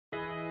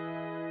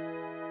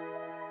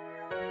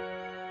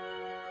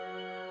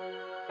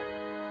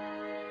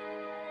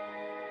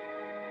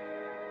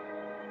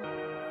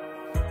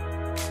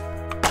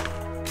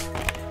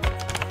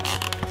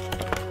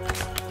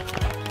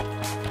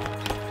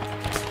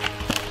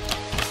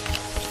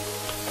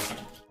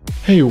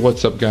Hey,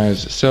 what's up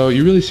guys? So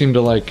you really seem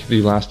to like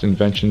the last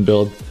invention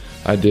build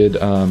I did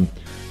a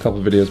couple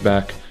videos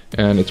back,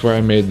 and it's where I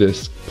made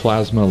this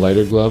plasma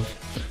lighter glove.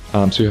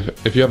 So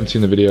if you haven't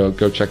seen the video,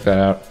 go check that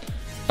out.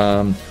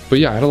 But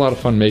yeah, I had a lot of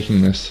fun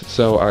making this,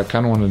 so I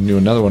kind of wanted to do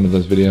another one of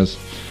those videos.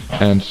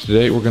 And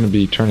today we're going to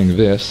be turning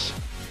this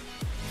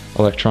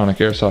electronic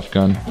airsoft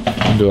gun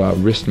into a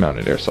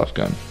wrist-mounted airsoft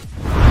gun.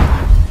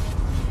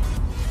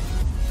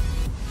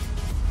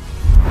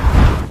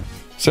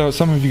 So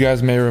some of you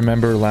guys may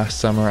remember last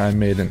summer I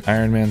made an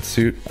Iron Man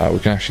suit. We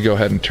can actually go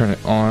ahead and turn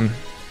it on.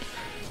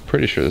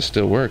 Pretty sure this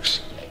still works.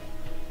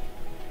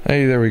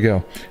 Hey, there we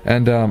go.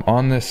 And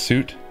on this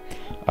suit,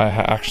 I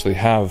actually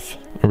have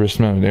a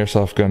wrist-mounted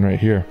airsoft gun right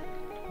here.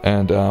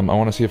 And I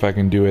want to see if I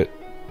can do it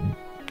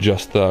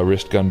just the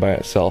wrist gun by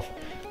itself,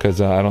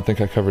 because I don't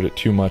think I covered it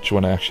too much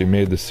when I actually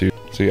made the suit.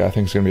 So yeah, I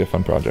think it's going to be a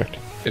fun project.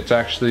 It's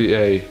actually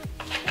a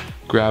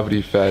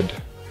gravity-fed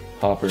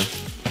hopper.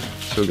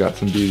 So we got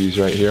some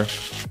BBs right here.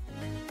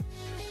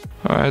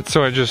 Alright,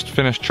 so I just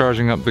finished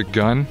charging up the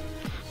gun.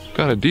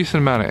 Got a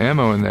decent amount of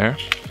ammo in there.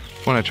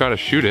 When I try to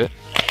shoot it,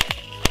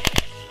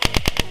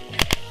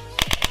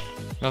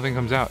 nothing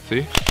comes out,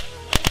 see?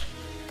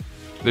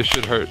 This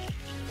should hurt.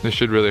 This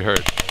should really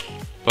hurt.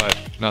 But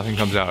nothing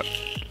comes out.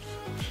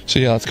 So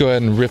yeah, let's go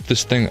ahead and rip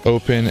this thing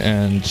open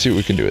and see what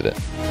we can do with it.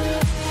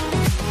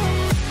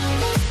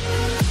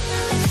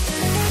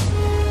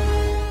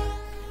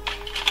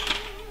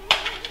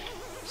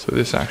 So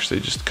this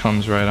actually just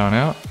comes right on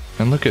out.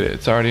 And look at it,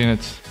 it's already in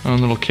its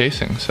own little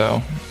casing,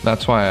 so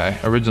that's why I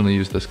originally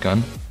used this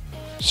gun.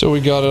 So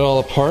we got it all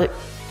apart,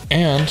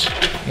 and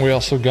we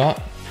also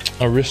got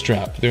a wrist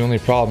strap. The only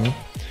problem,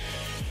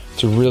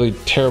 it's a really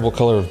terrible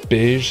color of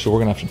beige, so we're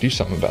gonna have to do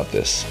something about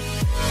this.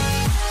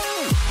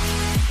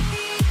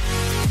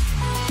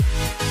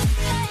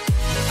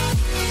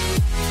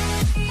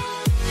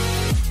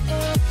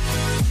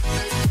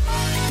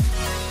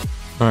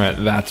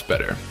 Alright, that's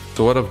better.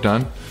 So what I've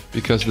done,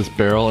 because this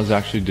barrel is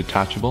actually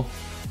detachable,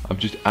 I've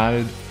just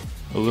added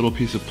a little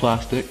piece of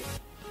plastic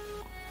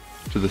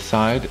to the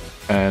side,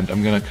 and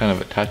I'm gonna kind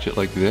of attach it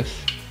like this.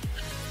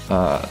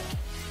 I'm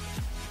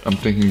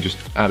thinking just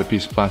add a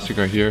piece of plastic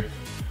right here,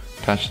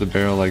 attach the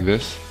barrel like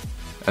this,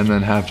 and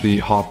then have the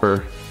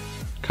hopper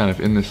kind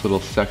of in this little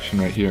section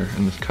right here,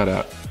 in this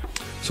cutout.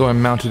 So I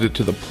mounted it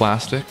to the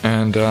plastic,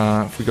 and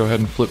if we go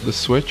ahead and flip the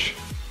switch,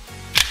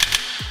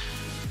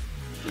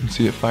 you can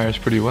see it fires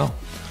pretty well.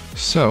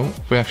 So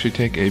if we actually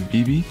take a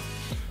BB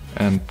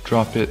and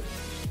drop it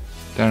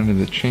down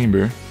into the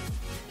chamber,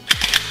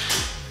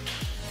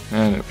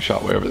 and it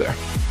shot way over there.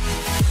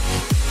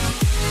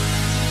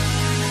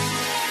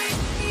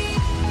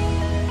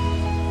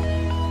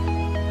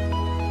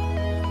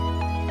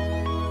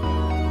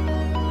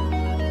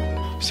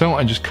 So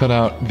I just cut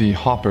out the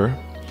hopper.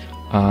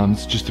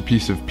 It's just a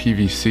piece of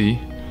PVC,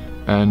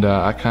 and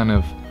I kind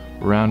of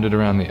rounded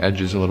around the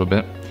edges a little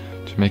bit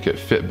to make it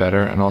fit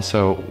better, and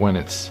also when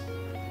it's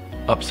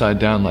upside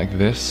down like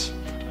this,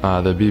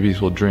 the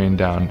BBs will drain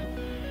down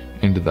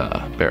into the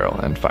barrel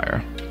and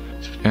fire.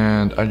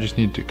 And I just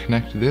need to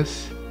connect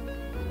this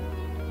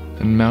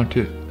and mount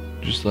it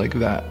just like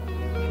that.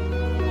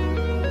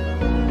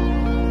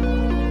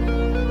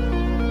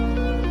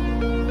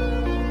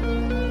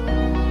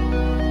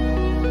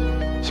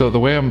 So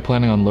the way I'm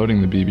planning on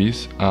loading the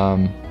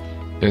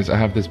BBs is I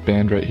have this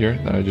band right here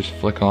that I just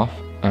flick off,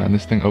 and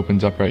this thing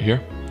opens up right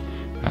here,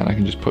 and I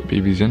can just put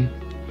BBs in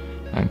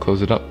and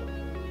close it up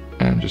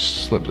and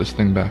just slip this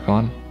thing back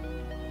on.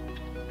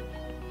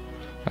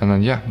 And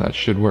then yeah, that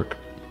should work.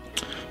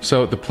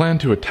 So the plan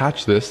to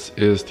attach this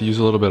is to use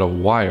a little bit of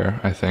wire,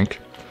 I think.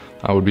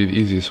 That would be the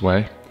easiest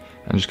way.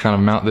 And just kind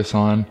of mount this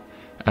on,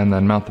 and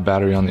then mount the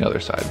battery on the other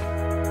side.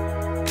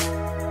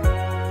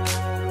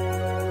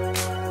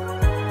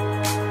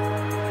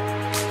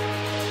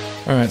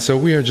 Alright, so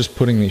we are just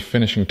putting the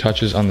finishing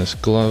touches on this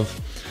glove.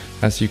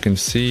 As you can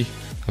see,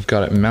 I've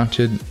got it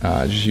mounted.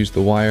 I just used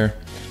the wire.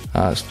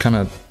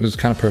 It was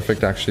kind of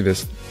perfect actually.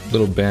 This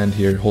little band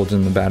here holds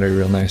in the battery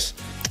real nice.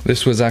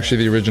 This was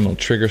actually the original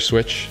trigger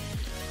switch.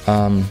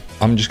 I'm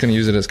just going to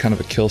use it as kind of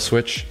a kill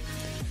switch.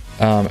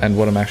 And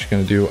what I'm actually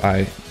going to do,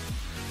 I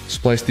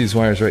splice these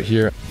wires right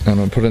here. I'm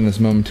going to put in this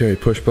momentary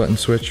push button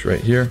switch right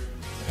here.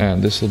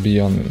 And this will be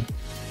on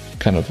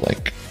kind of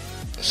like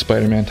a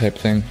Spider-Man type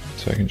thing.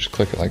 So I can just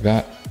click it like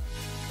that.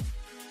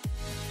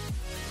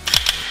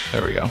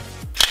 There we go.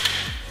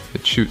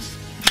 It shoots.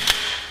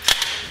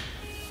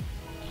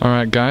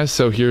 Alright guys,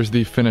 so here's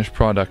the finished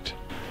product.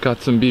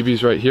 Got some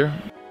BBs right here.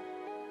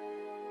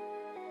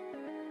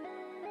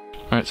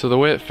 Alright, so the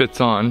way it fits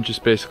on,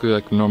 just basically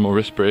like the normal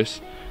wrist brace,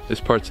 this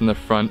part's in the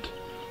front,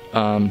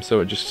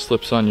 so it just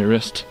slips on your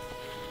wrist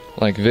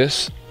like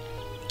this.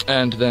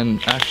 And then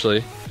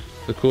actually,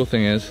 the cool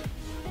thing is,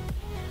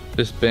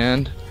 this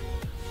band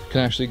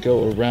can actually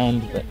go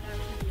around the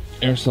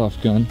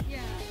airsoft gun,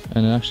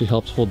 and it actually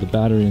helps hold the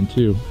battery in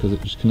too, because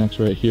it just connects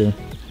right here,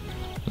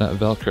 that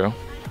Velcro.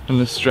 And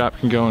this strap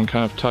can go and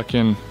kind of tuck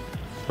in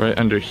right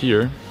under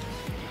here,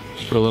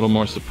 for a little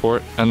more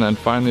support. And then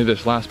finally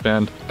this last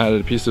band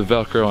added a piece of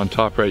Velcro on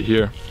top right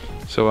here.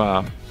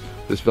 So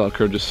this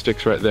Velcro just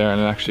sticks right there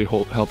and it actually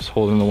helps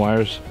hold in the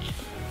wires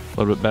a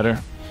little bit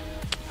better.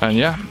 And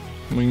yeah,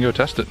 we can go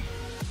test it.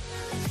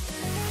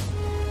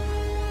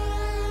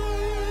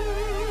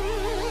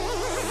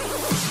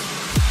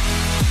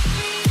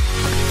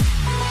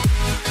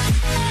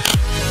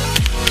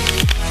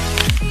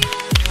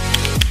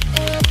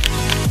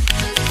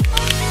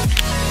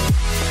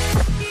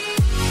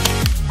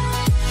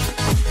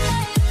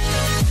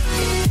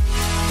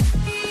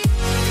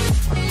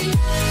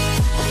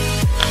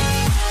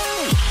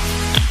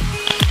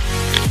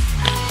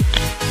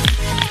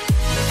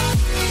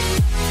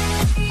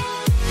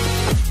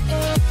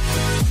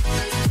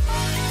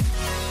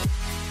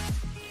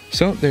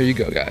 So there you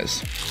go,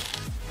 guys.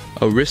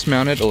 A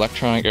wrist-mounted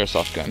electronic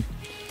airsoft gun.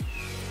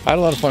 I had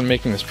a lot of fun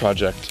making this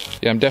project.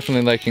 Yeah, I'm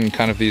definitely liking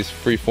kind of these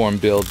free-form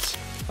builds.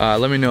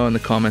 Let me know in the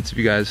comments if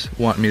you guys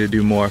want me to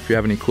do more, if you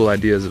have any cool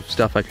ideas of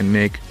stuff I can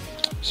make.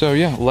 So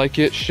yeah, like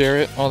it, share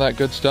it, all that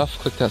good stuff.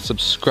 Click that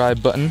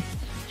subscribe button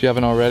if you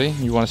haven't already.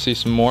 You want to see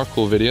some more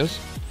cool videos.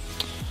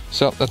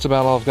 So that's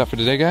about all I've got for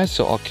today, guys.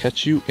 So I'll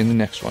catch you in the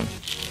next one.